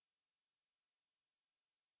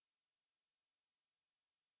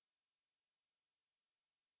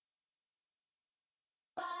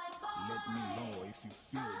me know if you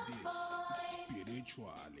feel this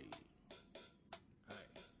spiritually. Hey,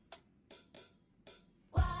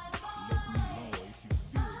 let me know if you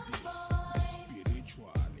feel this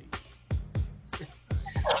spiritually.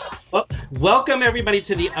 Well, welcome everybody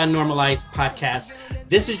to the Unnormalized Podcast.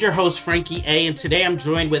 This is your host, Frankie A, and today I'm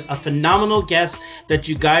joined with a phenomenal guest that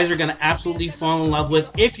you guys are going to absolutely fall in love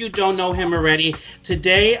with if you don't know him already.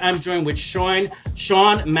 Today I'm joined with Sean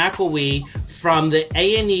McElwee from the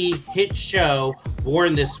A&E hit show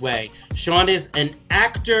Born This Way. Sean is an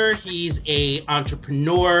actor, he's a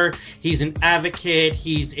entrepreneur, he's an advocate,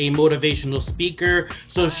 he's a motivational speaker.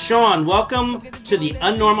 So Sean, welcome to the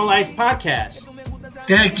Unnormalized Podcast.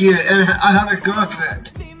 Thank you, and I have a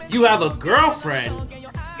girlfriend. You have a girlfriend?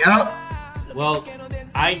 Yep. Well,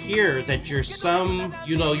 I hear that you're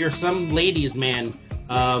some ladies' man.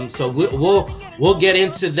 So we'll get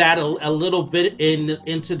into that a little bit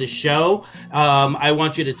into the show. I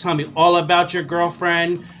want you to tell me all about your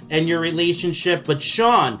girlfriend and your relationship. But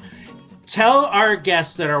Sean, tell our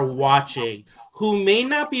guests that are watching who may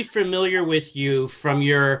not be familiar with you from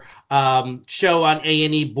your show on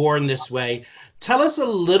A&E Born This Way. Tell us a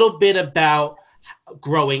little bit about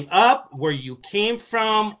growing up, where you came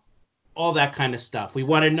from, all that kind of stuff. We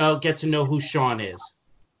want to get to know who Sean is.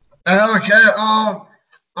 Okay.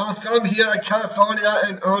 I'm from here in California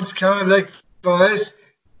in Orange County, Lake Forest,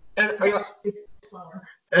 and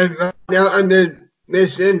and right now I'm in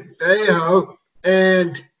Mission Viejo,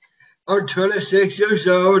 and I'm 26 years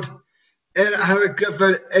old, and I have a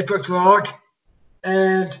girlfriend, April Clark,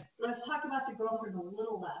 and let's talk about the girlfriend a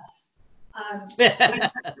little less.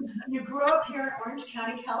 You grew up here in Orange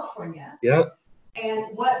County, California. Yep.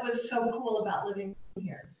 And what was so cool about living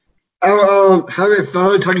here? Having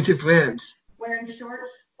fun talking to friends. Wearing shorts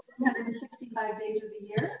 365 days of the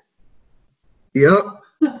year? Yep.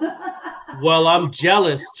 Well, I'm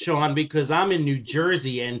jealous, Sean, because I'm in New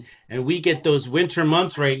Jersey and we get those winter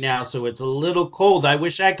months right now, so it's a little cold. I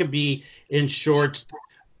wish I could be in shorts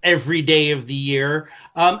every day of the year.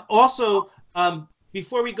 Also,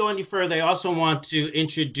 before we go any further, I also want to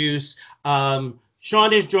introduce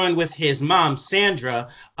Sean is joined with his mom, Sandra,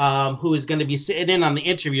 who is going to be sitting in on the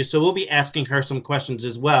interview. So we'll be asking her some questions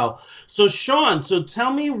as well. So Sean,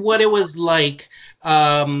 tell me what it was like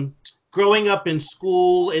growing up in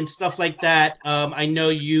school and stuff like that. I know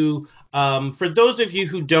you, for those of you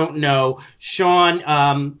who don't know,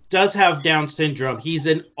 Sean does have Down syndrome. He's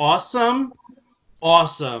an awesome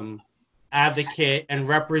advocate and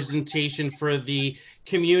representation for the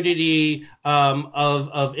community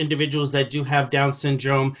of individuals that do have Down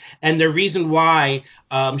syndrome. And the reason why,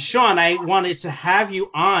 Sean, I wanted to have you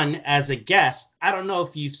on as a guest. I don't know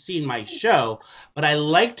if you've seen my show, but I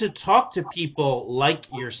like to talk to people like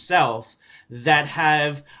yourself that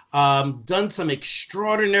have done some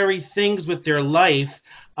extraordinary things with their life,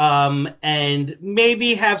 and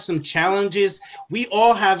maybe have some challenges. We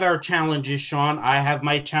all have our challenges, Sean. I have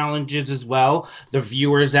my challenges as well. The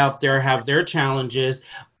viewers out there have their challenges.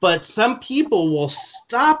 But some people will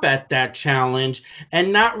stop at that challenge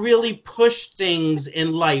and not really push things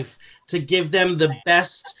in life to give them the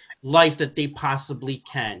best life that they possibly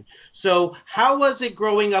can. So how was it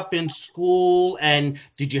growing up in school, and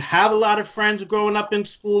did you have a lot of friends growing up in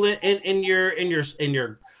school in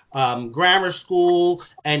your grammar school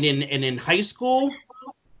and in high school?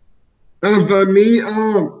 For me,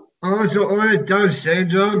 also only Down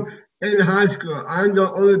syndrome in high school. I'm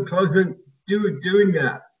the only person doing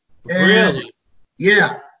that. And Really?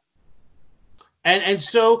 yeah. And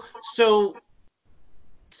so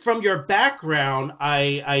from your background,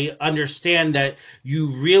 I understand that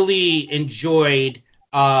you really enjoyed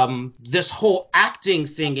this whole acting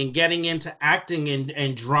thing and getting into acting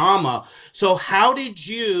and drama. So how did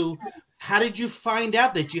you find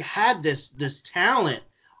out that you had this talent?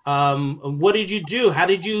 What did you do? How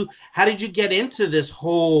did you get into this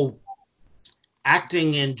whole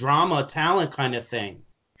acting and drama talent kind of thing?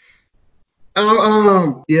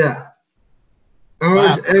 Yeah. I Wow.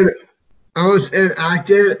 was in I was in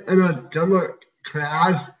acting in a drama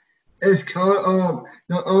class. It's called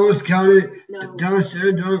the Orange County No. Down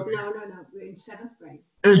syndrome. No. In seventh grade.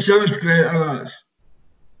 In seventh grade, I was.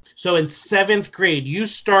 So in seventh grade, you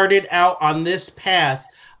started out on this path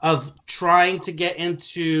of trying to get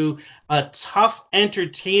into a tough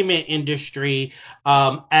entertainment industry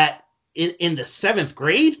in the seventh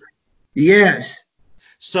grade. Yes.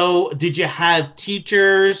 So did you have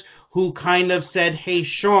teachers who kind of said, "Hey,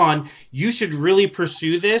 Sean, you should really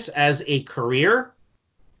pursue this as a career"?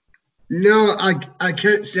 No, I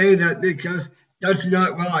can't say that because that's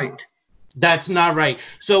not right. That's not right.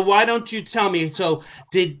 So why don't you tell me? So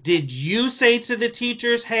did you say to the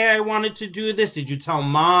teachers, "Hey, I wanted to do this"? Did you tell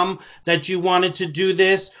mom that you wanted to do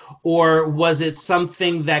this, or was it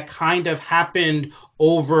something that kind of happened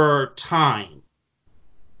over time?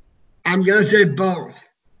 I'm gonna say both.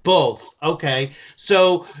 Both. Okay.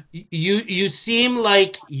 So you seem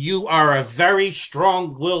like you are a very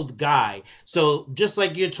strong-willed guy. So just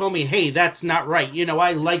like you told me, hey, that's not right.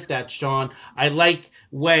 I like that, Sean. I like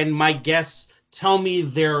when my guests tell me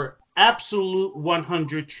their absolute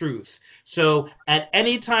 100 truth. So at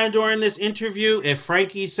any time during this interview, if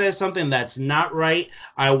Frankie says something that's not right,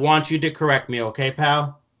 I want you to correct me, okay,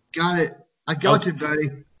 pal? Got it. I got Okay. you, buddy.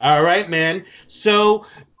 All right, man. So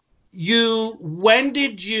when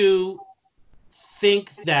did you think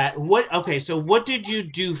that what okay, so what did you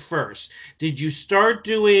do first? Did you start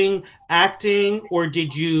doing acting, or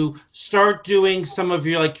did you start doing some of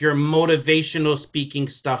your motivational speaking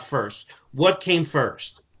stuff first? What came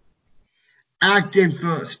first? Acting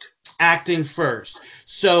first. Acting first.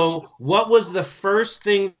 So what was the first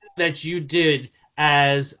thing that you did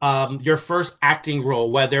as your first acting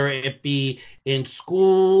role, whether it be in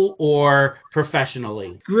school or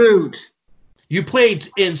professionally? Scrooge. You played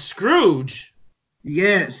in Scrooge.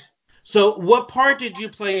 Yes. So, what part did you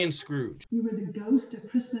play in Scrooge? You were the ghost of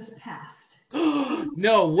Christmas past.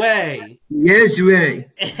 No way. Yes,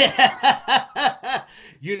 Ray.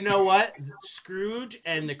 You know what? Scrooge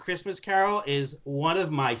and the Christmas Carol is one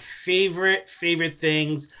of my favorite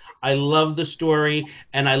things. I love the story,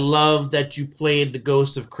 and I love that you played the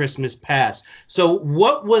ghost of Christmas past. So,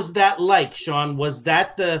 what was that like, Sean? Was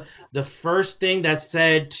that the first thing that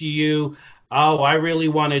said to you, "Oh, I really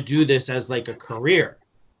want to do this as like a career"?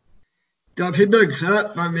 The people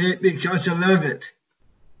clap for me because I love it.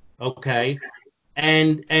 Okay.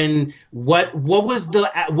 And what was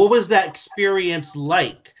that experience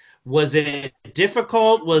like? Was it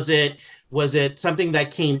difficult? Was it something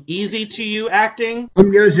that came easy to you acting?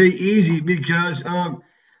 I'm gonna say easy because I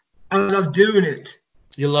love doing it.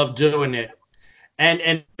 You love doing it,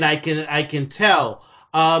 and I can tell.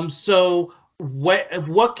 So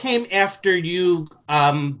what came after you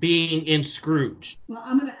being in Scrooge? Well,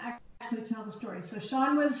 I'm going to actually tell the story. So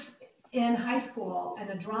Sean was in high school, and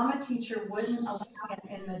the drama teacher wouldn't allow him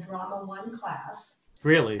in the drama one class.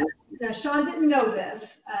 Really? Now, Sean didn't know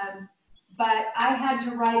this, but I had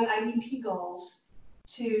to write IEP goals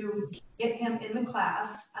to get him in the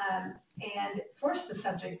class and force the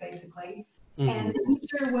subject basically. And Hmm. the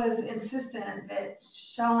teacher was insistent that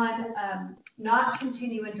Sean not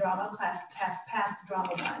continue in drama class past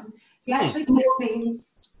drama one. He Hmm. actually told me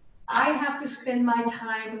I have to spend my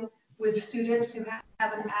time with students who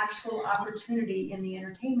have an actual opportunity in the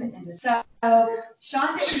entertainment industry. So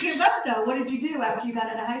Sean didn't give up though. What did you do after you got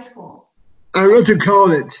out of high school? I went to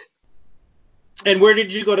college And where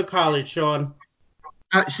did you go to college, Sean?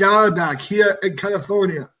 at Saddleback here in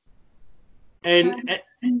California. And Karen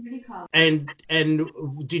Community College. and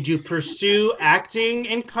did you pursue acting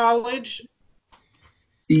in college?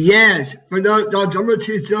 Yes, but the drama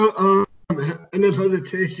teacher in the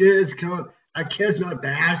presentation is called I Kiss My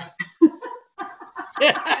Bass.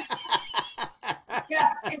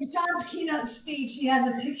 Yeah, in Sean's keynote speech, he has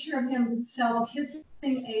a picture of himself kissing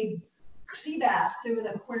a sea bass through an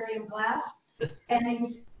aquarium glass. And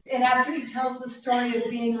after he tells the story of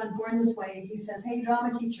being on board this way, he says, "Hey,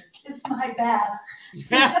 drama teacher, kiss my bass."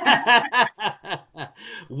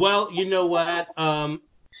 Well, you know what?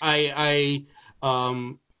 I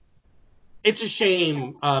it's a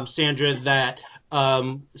shame, Sandra, that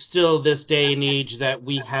still this day and age that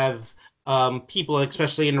we have people,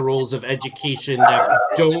 especially in the roles of education, that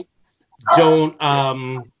don't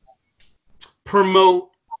promote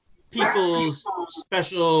people's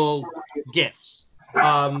special gifts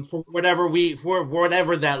for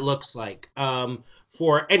whatever that looks like,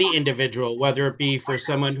 for any individual, whether it be for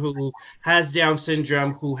someone who has Down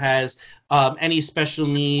syndrome, who has any special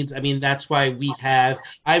needs. I mean, that's why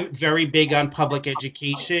I'm very big on public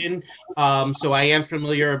education, so I am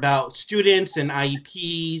familiar about students and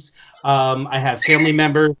IEPs. I have family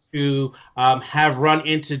members who have run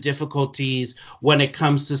into difficulties when it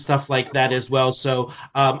comes to stuff like that as well. So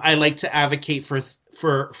I like to advocate for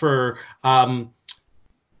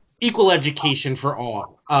equal education for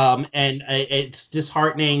all. And it's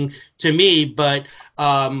disheartening to me, but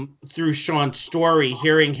through Sean's story,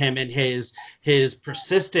 hearing him and his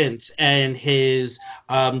persistence and his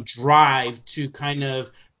drive to kind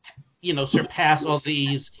of surpass all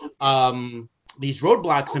these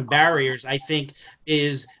roadblocks and barriers, I think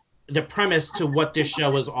is the premise to what this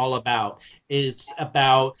show is all about. It's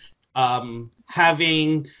about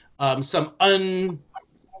having some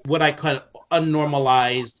what I call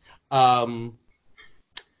unnormalized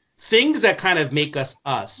things that kind of make us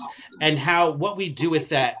us, and how what we do with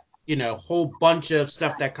that, whole bunch of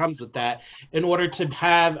stuff that comes with that in order to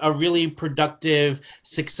have a really productive,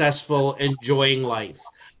 successful, enjoying life.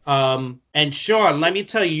 And Sean, let me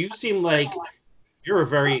tell you, you seem like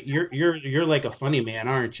you're like a funny man,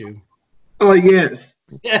 aren't you? Oh, yes.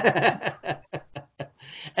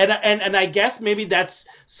 And I guess maybe that's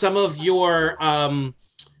some of your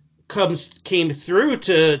came through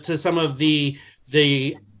to some of the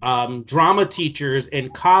drama teachers in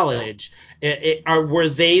college. Were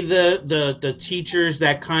they the teachers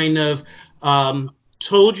that kind of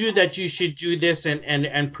told you that you should do this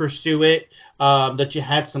and pursue it, that you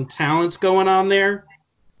had some talents going on there?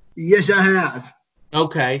 Yes, I have.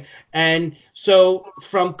 Okay. And so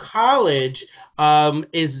from college,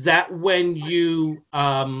 is that when you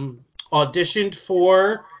auditioned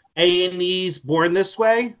for A&E's Born This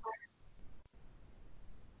Way?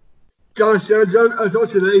 Down syndrome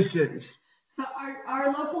associations. So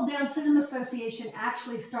our local Down Syndrome Association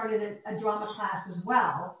actually started a drama class as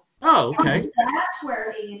well. Oh, okay. That's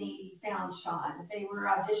where A&E found Sean. They were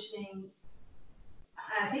auditioning,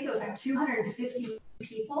 I think it was like 250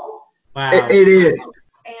 people. Wow. It is.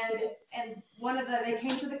 And they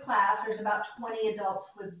came to the class. There's about 20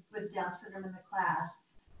 adults with Down syndrome in the class,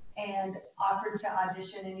 and offered to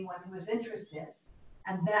audition anyone who was interested.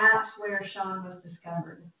 And that's where Sean was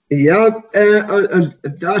discovered. Yep, and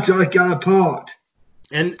that's where I got a part.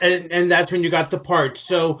 And that's when you got the part.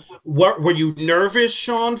 So what were you nervous,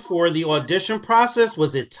 Sean, for the audition process?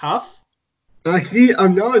 Was it tough? Actually,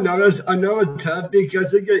 I'm not nervous. I'm not tough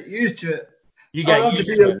because I get used to it. You I got love to used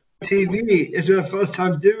be to on it. TV. It's my first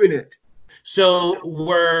time doing it. So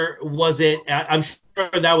was it? I'm sure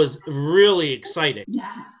that was really exciting.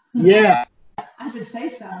 Yeah. Yeah. I would say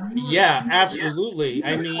so. Yeah, absolutely.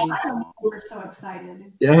 I mean, we were so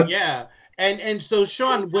excited. Yeah. yeah. And so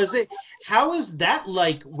Sean, how is that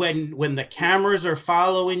like when the cameras are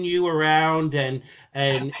following you around and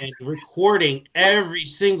recording every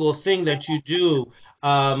single thing that you do?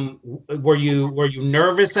 Were you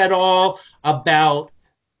nervous at all about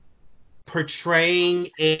portraying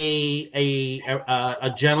a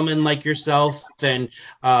gentleman like yourself, and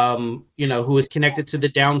who is connected to the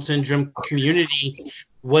Down syndrome community?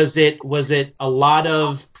 Was it a lot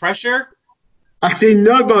of pressure? Actually,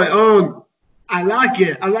 no, but I like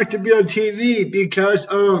it. I like to be on TV because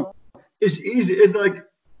it's easy. It's like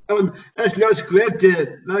it's not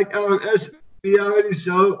scripted. Like it's reality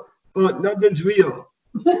show, but nothing's real.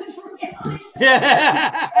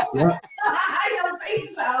 Yeah. Yeah. I don't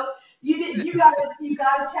think so. You got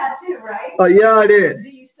a tattoo, right? Oh yeah, it is. Do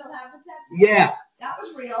you still have the tattoo? Yeah. That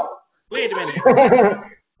was real. Wait a minute.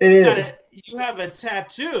 It is. You have a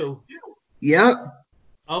tattoo Yep.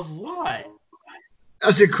 of what?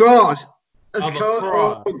 That's a cross. That's Of a called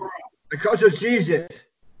cross. a cross of Jesus.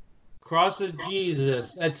 Cross of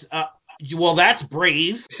Jesus. That's well, that's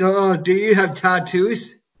brave. So, do you have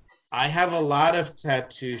tattoos? I have a lot of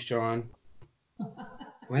tattoos, Sean.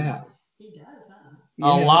 Wow. He does, huh?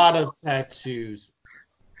 A Yeah. lot of tattoos.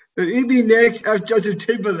 But you'd be next after Justin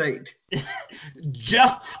Timberlake.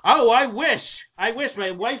 Oh, I wish.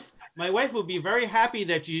 My wife would be very happy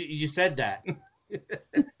that you said that.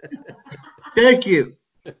 Thank you.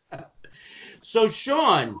 So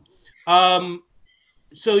Sean, um,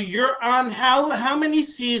 so you're on how many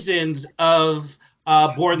seasons of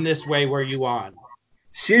Born This Way were you on?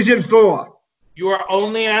 Season 4. You are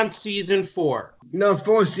only on season 4. No,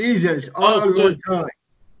 4 seasons, all Oh, at so one time.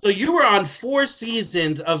 so you were on 4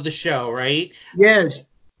 seasons of the show, right? Yes.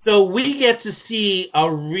 So we get to see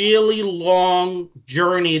a really long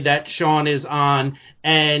journey that Sean is on,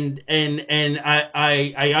 and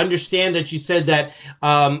I understand that you said that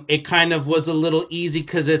it kind of was a little easy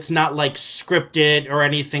because it's not like scripted or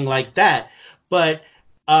anything like that, but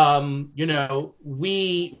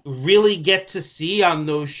we really get to see on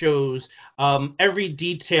those shows every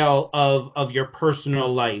detail of your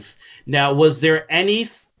personal life. Now, was there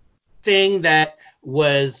anything that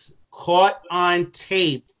was caught on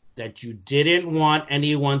tape that you didn't want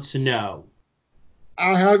anyone to know?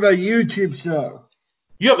 I have a YouTube show.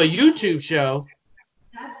 You have a YouTube show.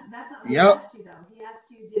 That's not what he Yep. asked you though. He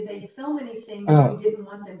asked you, did they film anything that Oh. you didn't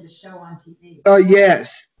want them to show on TV? Oh,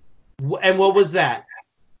 yes. And what was that?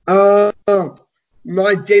 Um,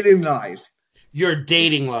 my dating life. Your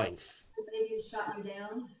dating life. The lady shot you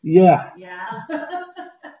down? Yeah. Yeah.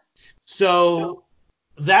 So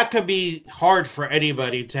that could be hard for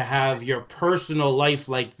anybody to have your personal life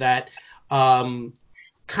like that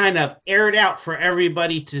kind of aired out for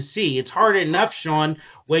everybody to see. It's hard enough, Sean,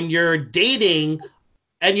 when you're dating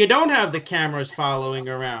and you don't have the cameras following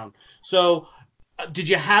around. So, did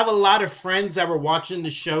you have a lot of friends that were watching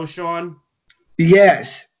the show, Sean?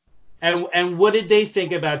 Yes. And what did they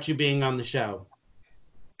think about you being on the show?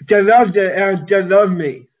 They loved it and they love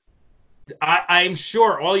me. I'm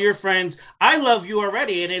sure all your friends. I love you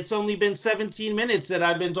already, and it's only been 17 minutes that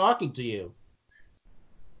I've been talking to you.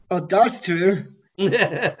 Oh, that's true.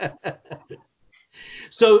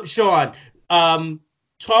 So, Sean,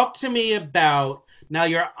 talk to me about now.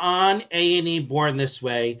 You're on A&E Born This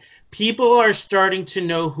Way. People are starting to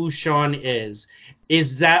know who Sean is.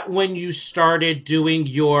 Is that when you started doing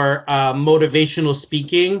your motivational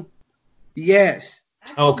speaking? Yes.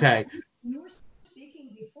 Actually, Okay. you were speaking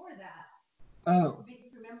before that. Oh,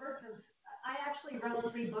 Remember? Because I actually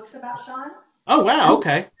wrote 3 books about Sean. Oh, wow.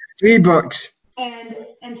 Okay. 3 books.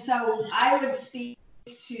 And so I would speak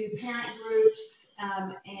to parent groups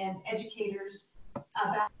and educators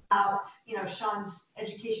about Sean's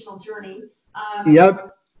educational journey.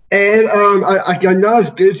 Yep. And I got another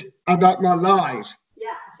speech about my life.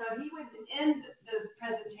 Yeah, so he would end the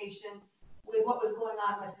presentation with what was going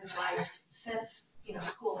on with his life since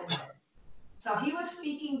school ended. So he was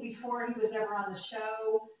speaking before he was ever on the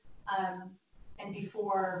show, and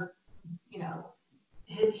before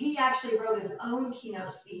he actually wrote his own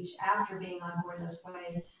keynote speech after being on Board This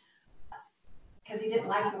Way because he didn't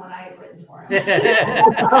like the one I had written for him.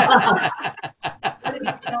 What did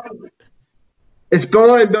you tell me? It's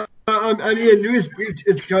boring, but I need a new speech.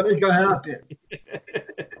 It's gonna happen.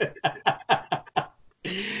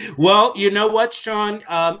 Well, you know what, Sean?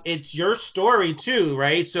 It's your story too,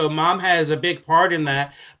 right? So mom has a big part in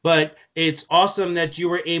that, but it's awesome that you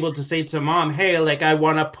were able to say to mom, hey, like I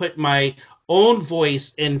want to put my own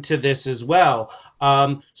voice into this as well.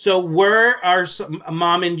 So where are some,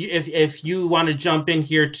 mom, and if you want to jump in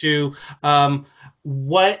here too,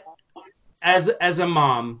 what as a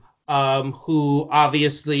mom, who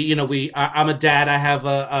obviously, I'm a dad, I have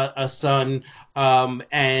a son,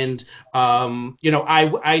 and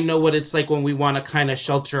I know what it's like when we want to kind of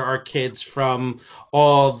shelter our kids from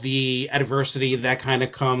all the adversity that kind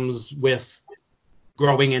of comes with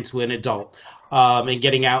growing into an adult, and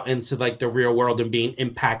getting out into like the real world and being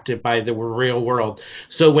impacted by the real world.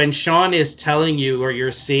 So when Sean is telling you, or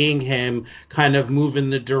you're seeing him kind of move in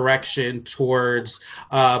the direction towards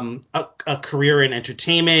a career in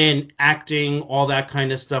entertainment, acting, all that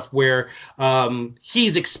kind of stuff, where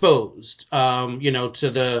he's exposed, to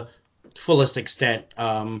the fullest extent.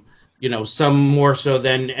 Some more so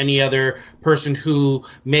than any other person who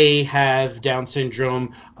may have Down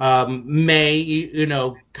syndrome,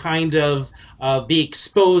 may, kind of be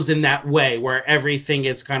exposed in that way, where everything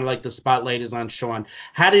is kind of like the spotlight is on Sean.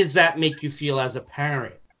 How does that make you feel as a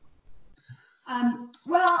parent?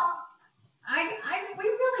 Well, we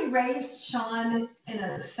really raised Sean in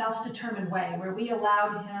a self-determined way where we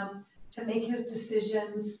allowed him to make his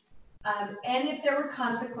decisions. And if there were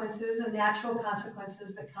consequences and natural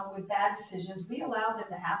consequences that come with bad decisions, we allowed them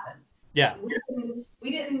to happen. Yeah.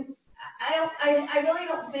 We didn't. I really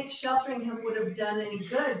don't think sheltering him would have done any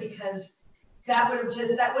good because that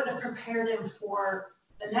wouldn't have prepared him for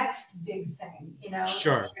the next big thing,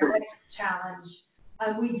 Sure. the next challenge.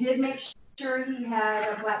 We did make sure he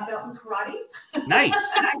had a black belt in karate.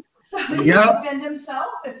 Nice. So he could defend himself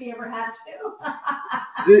if he ever had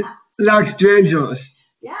to. Like strangers.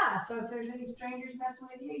 Yeah, so if there's any strangers messing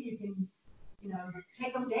with you, you can,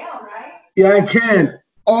 take them down, right? Yeah, I can.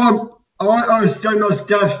 I steal my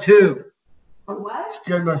stuff too. Or what?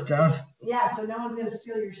 Steal my stuff. Yeah, so no one's going to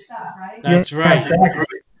steal your stuff, right? That's right. Exactly.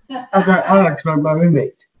 That's my Alex, my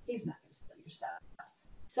roommate. He's not going to steal your stuff.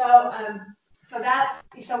 So,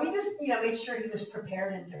 so we just, made sure he was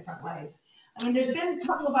prepared in different ways. I mean, there's been a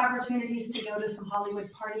couple of opportunities to go to some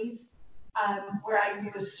Hollywood parties, where I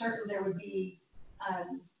was certain there would be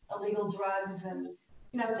illegal drugs and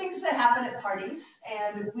things that happen at parties,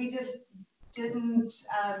 and we just didn't.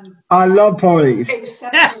 I love parties.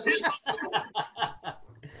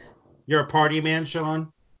 You're a party man,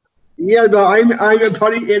 Sean? Yeah, but I'm a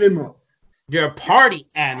party animal. You're a party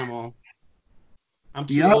animal. I'm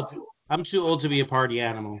too Yep. old. I'm too old to be a party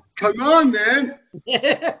animal. Come on, man.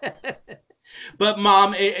 But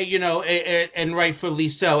mom, and rightfully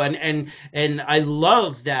so, and I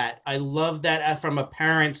love that. I love that from a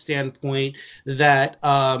parent standpoint that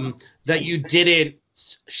that you didn't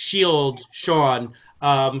shield Sean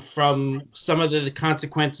from some of the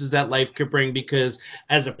consequences that life could bring, because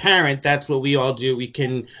as a parent, that's what we all do. We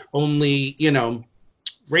can only,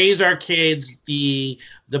 raise our kids the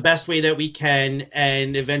best way that we can,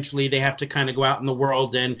 and eventually they have to kind of go out in the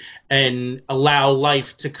world and allow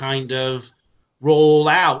life to kind of roll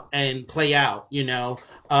out and play out, and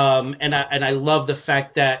I love the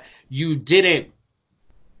fact that you didn't,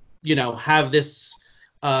 have this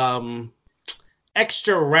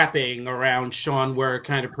extra wrapping around Sean where it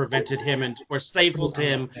kind of prevented him or stifled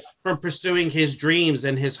him from pursuing his dreams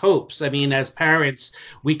and his hopes. I mean, as parents,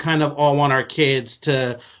 we kind of all want our kids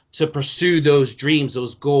to pursue those dreams,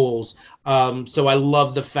 those goals. So I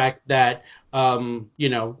love the fact that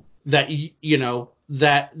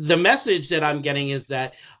that the message that I'm getting is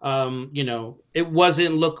that it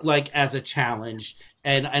wasn't looked like as a challenge,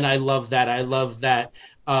 and I love that. I love that.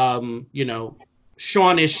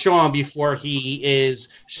 Sean is Sean before he is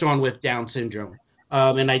Sean with Down syndrome.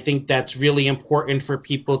 And I think that's really important for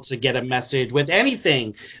people to get a message with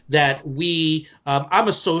anything that I'm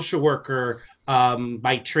a social worker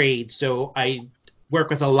by trade, so I work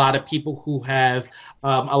with a lot of people who have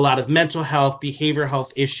a lot of mental health, behavioral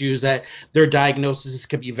health issues that their diagnosis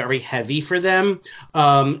could be very heavy for them.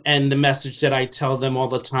 And the message that I tell them all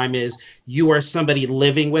the time is you are somebody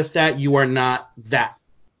living with that. You are not that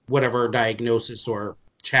whatever diagnosis or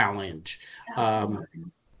challenge. And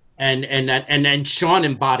Sean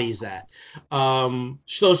embodies that.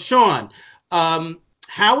 So Sean,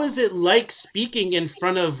 how is it like speaking in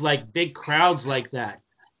front of like big crowds like that?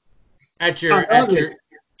 You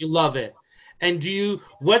love it. And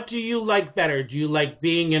what do you like better? Do you like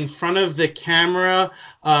being in front of the camera,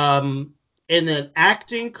 in an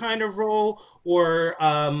acting kind of role, or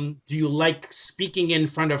do you like speaking in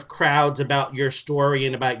front of crowds about your story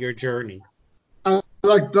and about your journey? I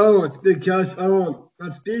like both because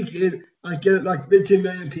I'm speaking, I get like 50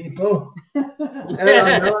 million people, and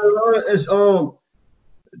I know it's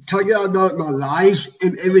talking about my life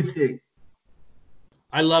and everything.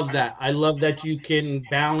 I love that. I love that you can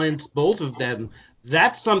balance both of them.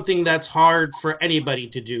 That's something that's hard for anybody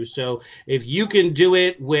to do. So if you can do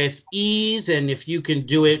it with ease and if you can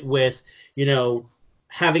do it with,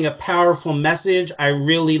 having a powerful message, I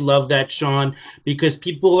really love that, Sean, because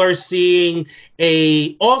people are seeing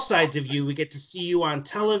all sides of you. We get to see you on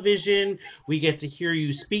television. We get to hear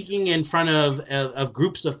you speaking in front of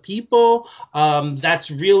groups of people.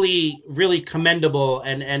 That's really, really commendable,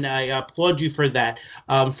 and I applaud you for that,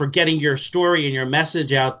 for getting your story and your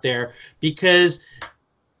message out there, because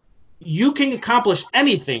you can accomplish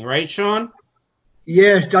anything, right, Sean?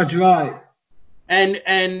 Yes, that's right.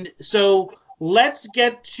 And so let's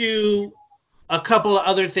get to a couple of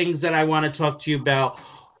other things that I want to talk to you about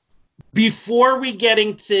before we get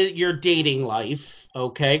into your dating life,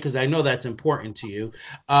 okay? Because I know that's important to you.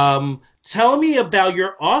 Tell me about,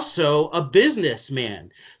 you're also a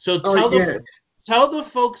businessman. So Yes. tell the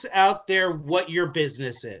folks out there what your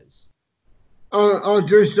business is. On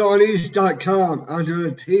DreSonys.com. I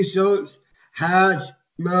do t-shirts, hats,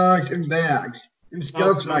 mugs, and bags and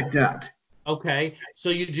stuff like that. Okay, so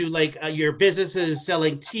you do like your business is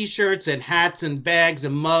selling T-shirts and hats and bags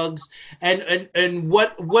and mugs, and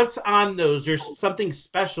what's on those? There's something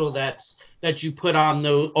special that you put on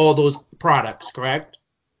all those products, correct?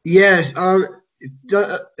 Yes,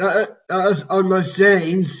 that's on my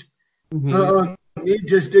sayings, Mm-hmm. but me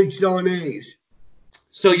to speak Sonys.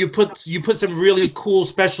 So you put some really cool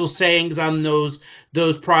special sayings on those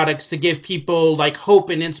products to give people like hope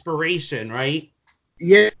and inspiration, right?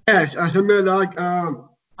 Yes, something like I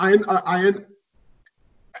am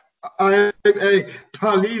a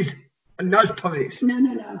police, a nice police.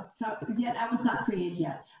 No. So yet that one's not created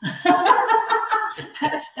yet.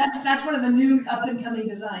 That's one of the new up and coming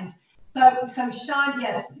designs. So Sean,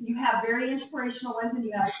 yes, you have very inspirational ones and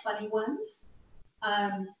you have funny ones.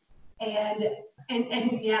 And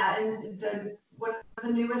yeah, and one of the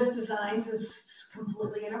newest designs is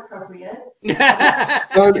completely inappropriate.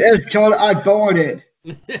 It's called I forwarded.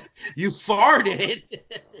 You farted.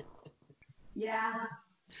 Yeah.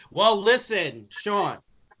 Well, listen, Sean,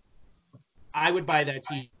 I would buy that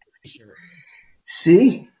T-shirt.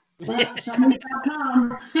 See? Well,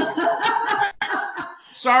 Sonys.com.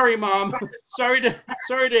 Sorry, Mom. Sorry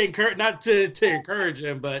to encourage, not to encourage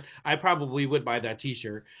him, but I probably would buy that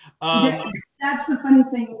T-shirt. That's the funny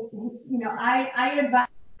thing. I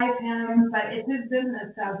advise him, but it's his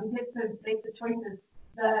business, so he gets to make the choices.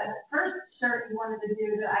 The first shirt he wanted to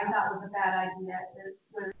do that I thought was a bad idea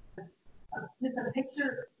was just a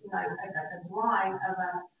picture, like a drawing of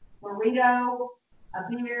a burrito, a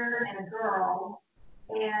beer, and a girl.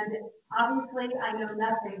 And obviously, I know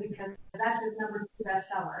nothing because that's his #2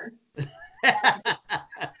 bestseller.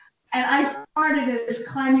 And I started as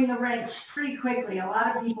climbing the ranks pretty quickly. A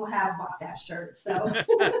lot of people have bought that shirt, so.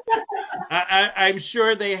 I'm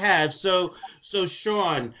sure they have. So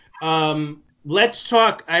Sean, let's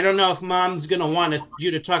talk. I don't know if mom's gonna want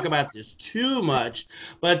you to talk about this too much,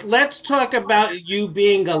 but let's talk about you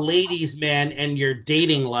being a ladies' man and your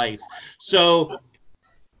dating life. So,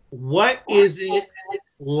 what is it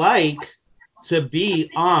like to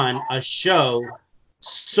be on a show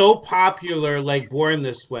so popular like Born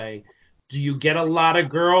This Way? Do you get a lot of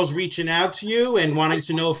girls reaching out to you and wanting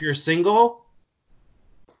to know if you're single?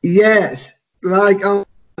 Yes, like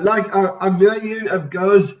a million of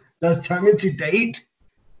girls that's telling me to date,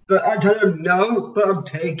 but I tell them no, but I'm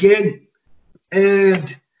taken,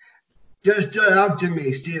 and they're still after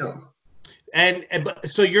me still.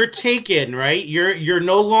 So you're taken, right? You're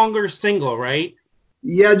no longer single, right?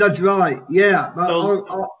 Yeah, that's right. Yeah, but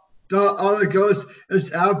So all the girls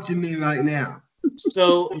is after me right now.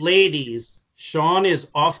 So, ladies, Sean is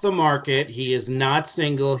off the market. He is not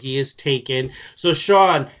single. He is taken. So,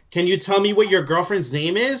 Sean, can you tell me what your girlfriend's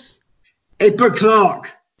name is? April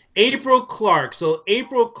Clark. April Clark. So,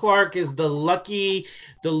 April Clark is the lucky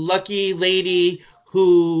lady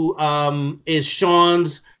who is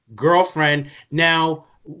Sean's girlfriend. Now,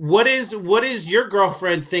 what is your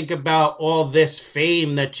girlfriend think about all this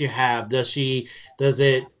fame that you have? Does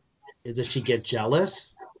it does she get jealous?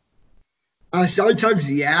 Sometimes,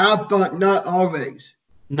 yeah, but not always.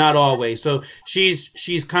 Not always. So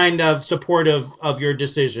she's kind of supportive of your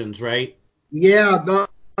decisions, right? Yeah, but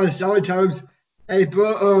sometimes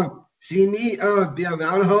April see me be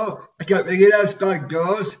around her. I get really nice about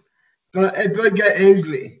girls, but April get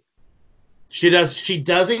angry. She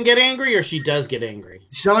doesn't get angry or she does get angry.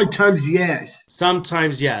 Sometimes, yes.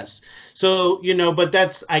 Sometimes yes. So, but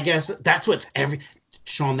that's I guess that's with every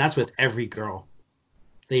Sean, that's with every girl.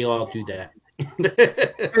 They all do that.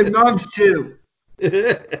 And moms too.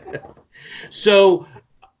 So,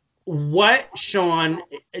 what, Sean,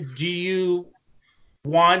 do you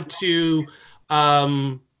want to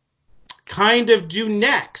um kind of do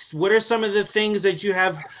next? What are some of the things that you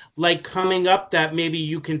have like coming up that maybe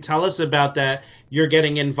you can tell us about that you're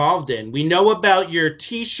getting involved in? We know about your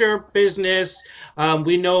t-shirt business.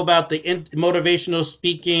 We know about the motivational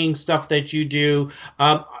speaking stuff that you do.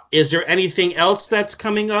 Is there anything else that's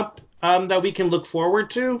coming up that we can look forward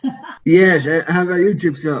to? Yes, I have a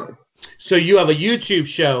YouTube show. So you have a YouTube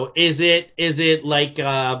show. Is it like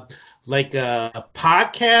a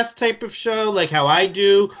podcast type of show, like how I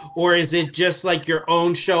do, or is it just like your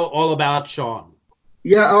own show all about Sean?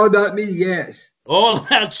 Yeah, all about me, yes. All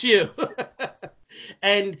about you.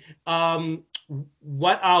 And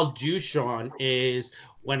what I'll do, Sean, is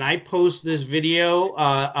when I post this video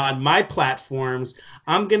on my platforms,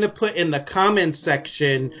 I'm gonna put in the comments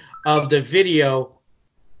section of the video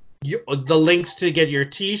the links to get your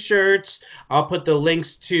t-shirts. I'll put the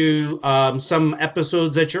links to some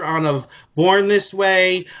episodes that you're on of Born This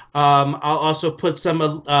Way. I'll also put some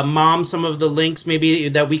of the links maybe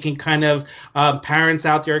that we can kind of parents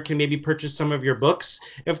out there can maybe purchase some of your books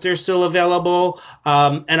if they're still available.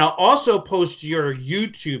 And I'll also post your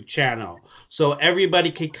YouTube channel so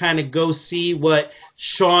everybody can kind of go see what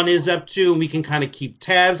Sean is up to, and we can kind of keep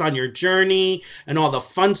tabs on your journey and all the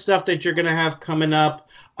fun stuff that you're gonna have coming up.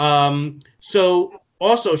 So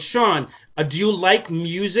also, Sean, do you like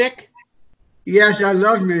music? Yes, I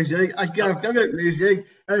love music. I got a favorite music.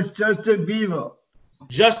 It's Justin Bieber.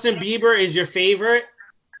 Justin Bieber is your favorite?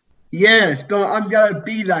 Yes, but I'm gonna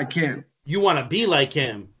be like him. You want to be like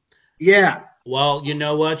him? Yeah. Well, you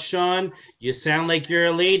know what, Sean? You sound like you're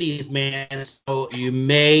a ladies' man, so you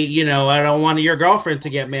may, I don't want your girlfriend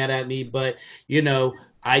to get mad at me, but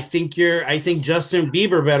I think Justin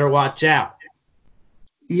Bieber better watch out.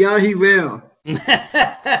 Yeah, he will.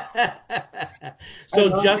 I So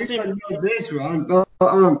love you Justin, to know this one, but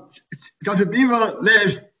Justin Bieber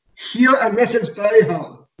lives here in Mrs.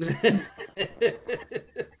 Fayham,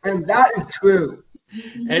 and that is true. He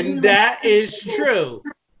lives and in that is true.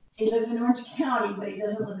 he lives in Orange County, but he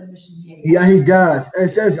doesn't live in Mission Viejo. Yeah, he does. It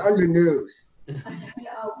says under news.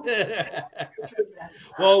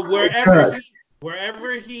 Oh, Well, Good.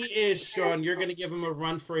 wherever he is, Sean, you're gonna give him a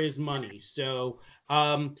run for his money. So,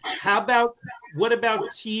 how about what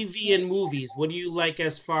about TV and movies? What do you like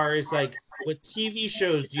as far as like what TV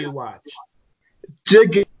shows do you watch?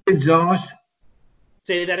 Drake and Josh.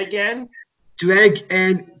 Say that again. Drake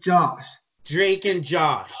and Josh. Drake and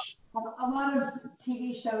Josh. a lot of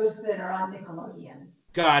TV shows that are on Nickelodeon.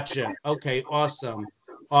 Gotcha. Okay, awesome.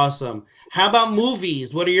 Awesome. How about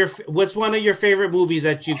movies? What's one of your favorite movies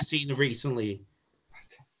that you've seen recently?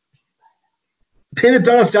 Peanut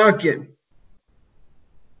Butter Falcon.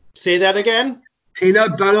 Say that again.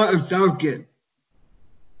 Peanut Butter and Falcon.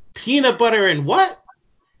 Peanut butter and what?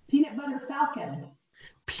 Peanut Butter Falcon.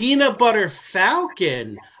 Peanut butter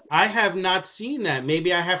falcon. I have not seen that.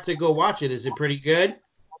 Maybe I have to go watch it. Is it pretty good?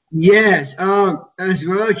 Yes, as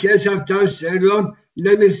one of the kids have Down syndrome,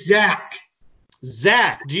 name is Zach.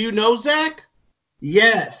 Zach. Do you know Zach?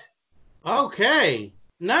 Yes. Okay.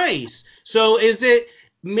 Nice. So is it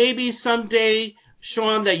maybe someday,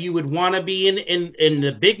 Sean, that you would want to be in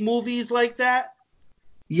the big movies like that?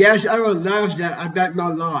 Yes, I would love that. I bet my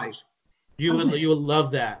life. You would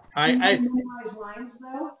love that. Do you know memorize lines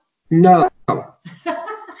though? No.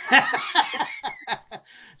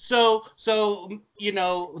 So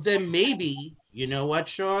then maybe, you know what,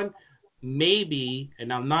 Sean? Maybe,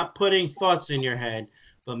 and I'm not putting thoughts in your head,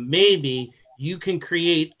 but maybe you can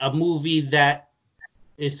create a movie that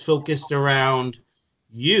is focused around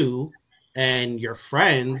you and your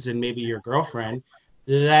friends and maybe your girlfriend,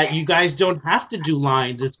 that you guys don't have to do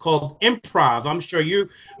lines. It's called improv. I'm sure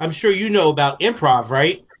you know about improv,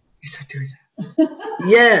 right? Yes, I do that.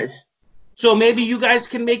 Yes. So maybe you guys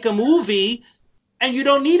can make a movie and you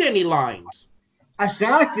don't need any lines.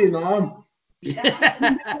 Exactly, Mom. What your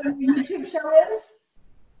YouTube show is?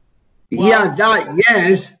 Yeah, Well, that,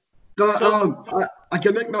 yes. But, so I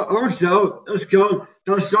can make my own show. It's called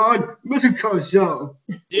The Sean Musical Show.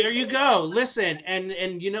 there you go. Listen,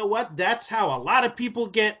 and you know what? That's how a lot of people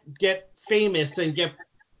get famous and get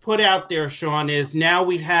put out there, Sean, is now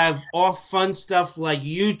we have all fun stuff like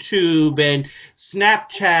YouTube and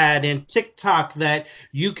Snapchat and TikTok that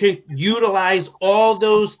you can utilize all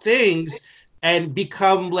those things and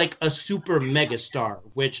become like a super megastar,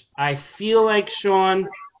 which I feel like, Sean,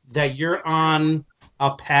 that you're on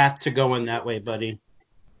a path to going that way, buddy.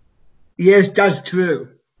 Yes, that's true.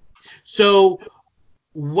 So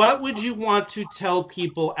what would you want to tell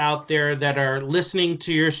people out there that are listening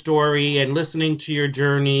to your story and listening to your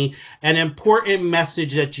journey, an important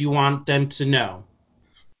message that you want them to know?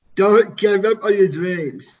 Don't give up on your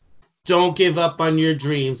dreams. Don't give up on your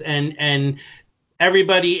dreams. And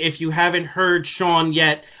everybody, if you haven't heard Sean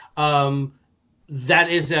yet, that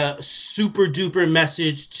is a super duper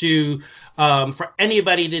message to for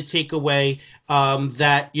anybody to take away,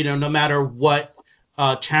 that no matter what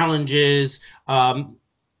challenges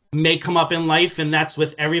may come up in life, and that's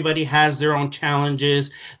with everybody has their own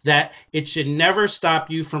challenges, that it should never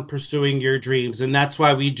stop you from pursuing your dreams. And that's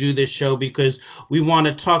why we do this show, because we want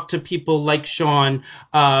to talk to people like Sean,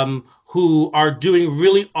 who are doing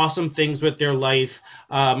really awesome things with their life,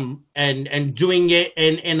 and doing it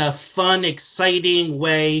in a fun, exciting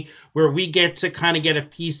way, where we get to kind of get a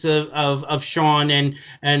piece of Sean,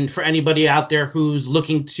 and for anybody out there who's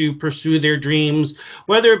looking to pursue their dreams,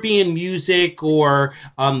 whether it be in music or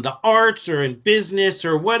the arts or in business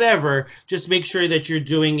or whatever, just make sure that you're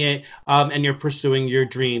doing it, and you're pursuing your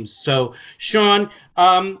dreams. So, Sean,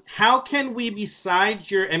 how can we,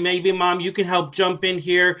 besides your, and maybe Mom, you can help jump in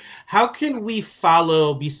here, how can we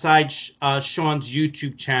follow, besides Sean's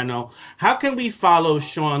YouTube channel, how can we follow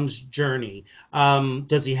Sean's journey?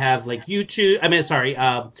 Does he have like YouTube,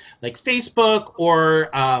 like Facebook, or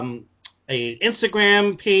a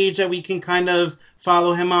Instagram page that we can kind of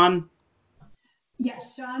follow him on?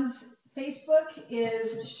 Yes, Sean's Facebook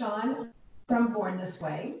is Sean from Born This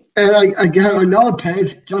Way. And I got another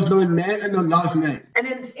page, just my name and my last name. And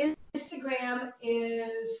then Instagram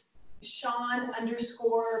is Sean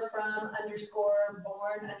underscore from underscore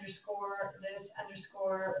born underscore this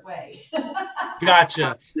underscore way.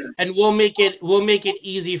 Gotcha. And we'll make it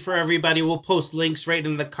easy for everybody. We'll post links right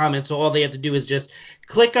in the comments, so all they have to do is just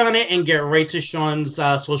click on it and get right to Sean's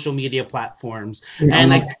social media platforms.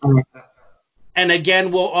 And And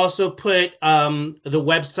again, we'll also put the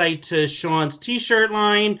website to Sean's t-shirt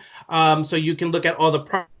line, so you can look at all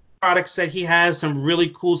the products that he has, some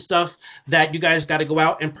really cool stuff that you guys got to go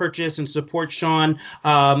out and purchase and support Sean,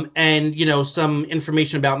 and some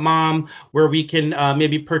information about Mom, where we can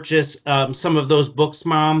maybe purchase some of those books,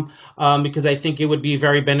 Mom, because I think it would be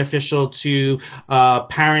very beneficial to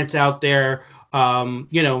parents out there,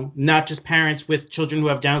 not just parents with children who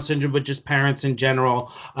have Down syndrome, but just parents in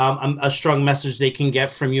general. A strong message they can get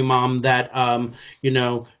from you, Mom, that,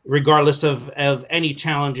 regardless of any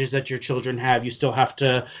challenges that your children have, you still have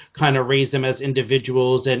to kind of raise them as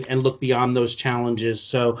individuals and look beyond those challenges.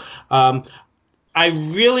 So, I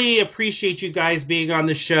really appreciate you guys being on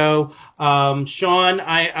the show. Sean,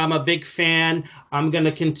 I'm a big fan. I'm going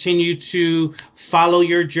to continue to follow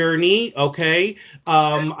your journey, okay?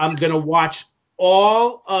 I'm going to watch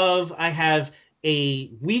I have a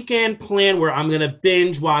weekend plan where I'm going to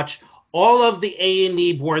binge watch all of the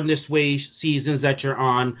A&E Born This Way seasons that you're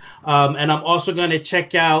on. And I'm also going to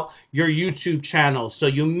check out your YouTube channel. So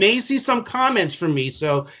you may see some comments from me,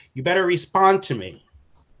 so you better respond to me.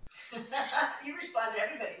 You respond to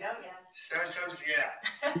everybody, don't you? Sometimes,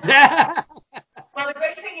 yeah. Well, the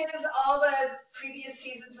great thing is all the previous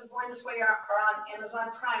seasons of Born This Way are on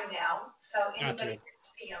Amazon Prime now, so anybody can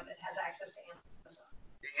see them that has access to Amazon.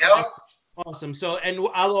 Yep. Awesome. So, and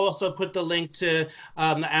I'll also put the link to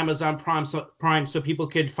the Amazon Prime so people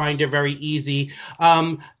could find it very easy.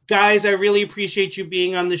 Guys, I really appreciate you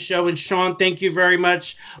being on the show. And Sean, thank you very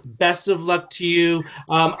much. Best of luck to you.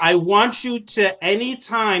 I want you to,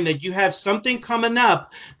 anytime that you have something coming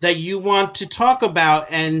up that you want to talk about,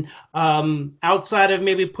 and outside of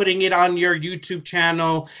maybe putting it on your YouTube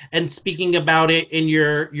channel and speaking about it in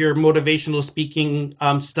your motivational speaking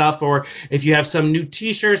stuff, or if you have some new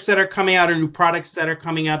t-shirts that are coming out or new products that are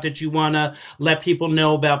coming out that you want to let people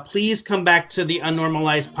know about, please come back to the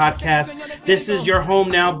Unnormalized podcast. This is your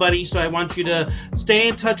home now, buddy, so I want you to stay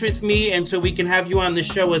in touch with me and so we can have you on the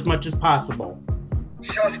show as much as possible.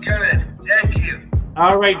 Sounds good. Thank you.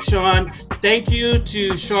 All right, Sean. Thank you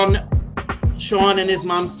to Sean and his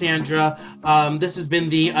mom, Sandra. This has been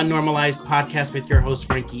the Unnormalized podcast with your host,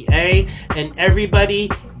 Frankie A. And everybody,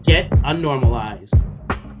 get unnormalized.